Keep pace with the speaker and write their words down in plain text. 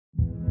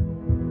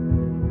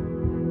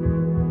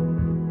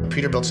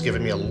Peterbilt's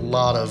given me a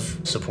lot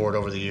of support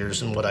over the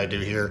years in what I do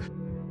here.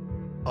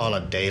 On a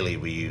daily,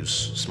 we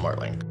use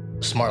SmartLINQ.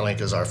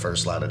 SmartLINQ is our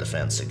first line of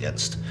defense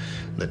against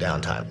the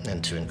downtime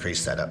and to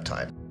increase that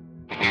uptime.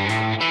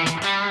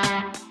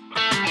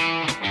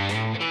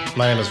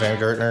 My name is Van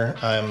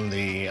Gertner. I'm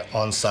the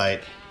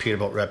on-site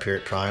Peterbilt rep here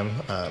at Prime.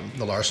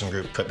 The Larson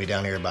Group put me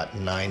down here about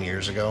 9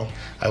 years ago.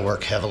 I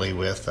work heavily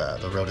with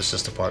the Road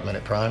Assist department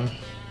at Prime.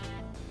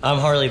 I'm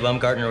Harley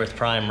Bumgartner with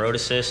Prime Road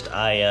Assist.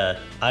 I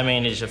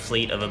manage a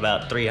fleet of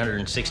about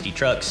 360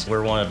 trucks.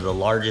 We're one of the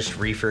largest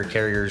reefer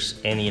carriers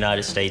in the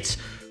United States.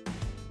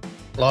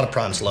 A lot of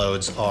Prime's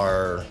loads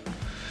are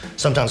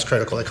sometimes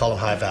critical. They call them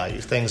high value,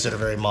 things that are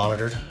very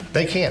monitored.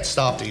 They can't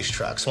stop these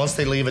trucks. Once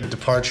they leave a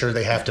departure,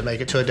 they have to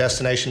make it to a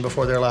destination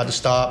before they're allowed to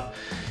stop.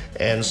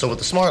 And so with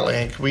the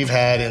SmartLINQ, we've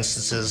had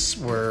instances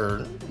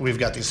where we've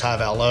got these high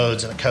val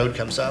loads and a code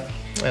comes up.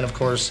 And of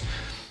course,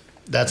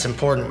 that's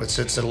important.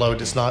 It's a load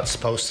that's not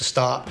supposed to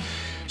stop.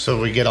 So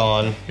we get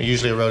on,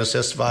 usually a road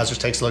assist advisor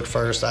takes a look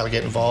first, I'll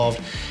get involved.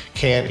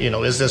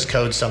 Is this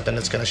code something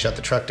that's gonna shut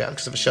the truck down?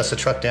 Because if it shuts the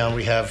truck down,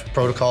 we have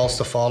protocols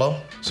to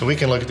follow. So we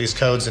can look at these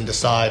codes and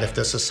decide if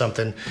this is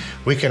something,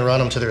 we can run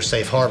them to their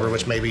safe harbor,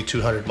 which may be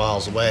 200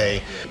 miles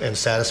away, and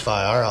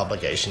satisfy our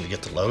obligation to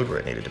get the load where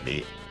it needed to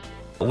be.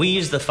 We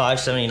use the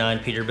 579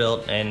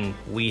 Peterbilt, and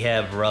we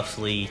have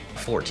roughly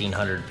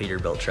 1,400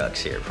 Peterbilt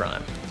trucks here at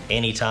Prime.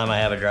 Anytime I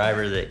have a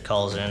driver that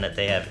calls in that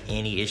they have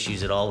any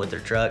issues at all with their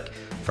truck,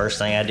 first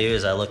thing I do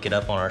is I look it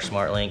up on our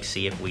SmartLINQ,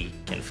 see if we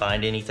can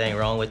find anything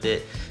wrong with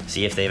it,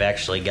 see if they've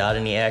actually got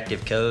any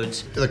active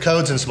codes. The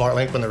codes in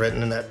SmartLINQ, when they're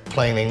written in that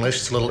plain English,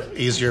 it's a little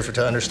easier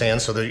to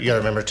understand. So you gotta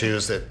remember too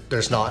is that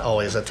there's not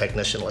always a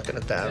technician looking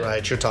at that,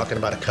 right? You're talking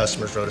about a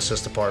customer's road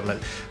assist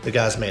department. The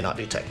guys may not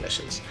be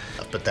technicians.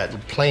 But that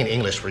plain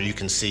English where you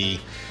can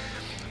see,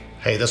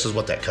 hey, this is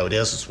what that code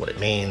is, this is what it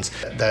means.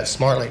 That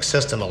SmartLINQ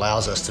system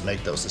allows us to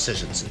make those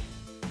decisions.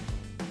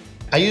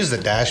 I use the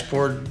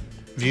dashboard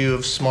view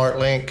of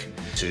SmartLINQ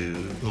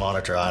to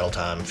monitor idle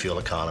time, fuel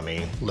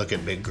economy, look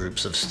at big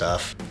groups of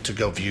stuff, to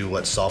go view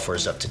what software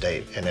is up to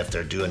date. And if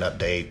they're due an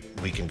update,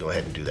 we can go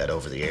ahead and do that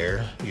over the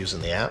air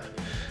using the app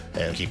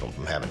and keep them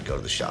from having to go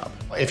to the shop.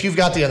 If you've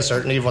got the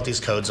uncertainty of what these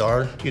codes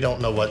are, you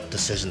don't know what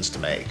decisions to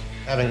make.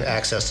 Having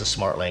access to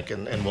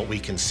SmartLINQ and what we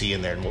can see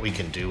in there and what we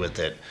can do with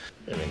it,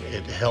 I mean,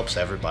 it helps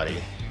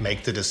everybody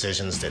make the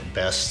decisions that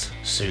best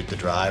suit the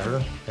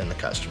driver and the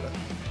customer.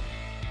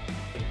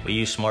 We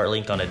use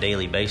SmartLINQ on a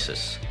daily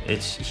basis.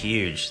 It's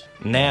huge.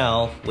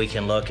 Now we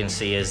can look and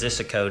see, is this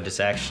a code that's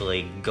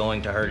actually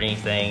going to hurt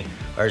anything,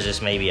 or is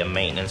this maybe a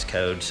maintenance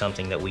code,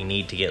 something that we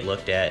need to get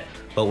looked at,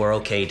 but we're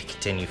okay to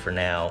continue for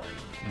now.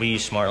 We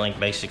use SmartLINQ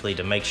basically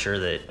to make sure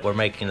that we're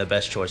making the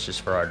best choices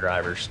for our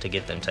drivers to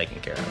get them taken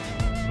care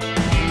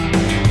of.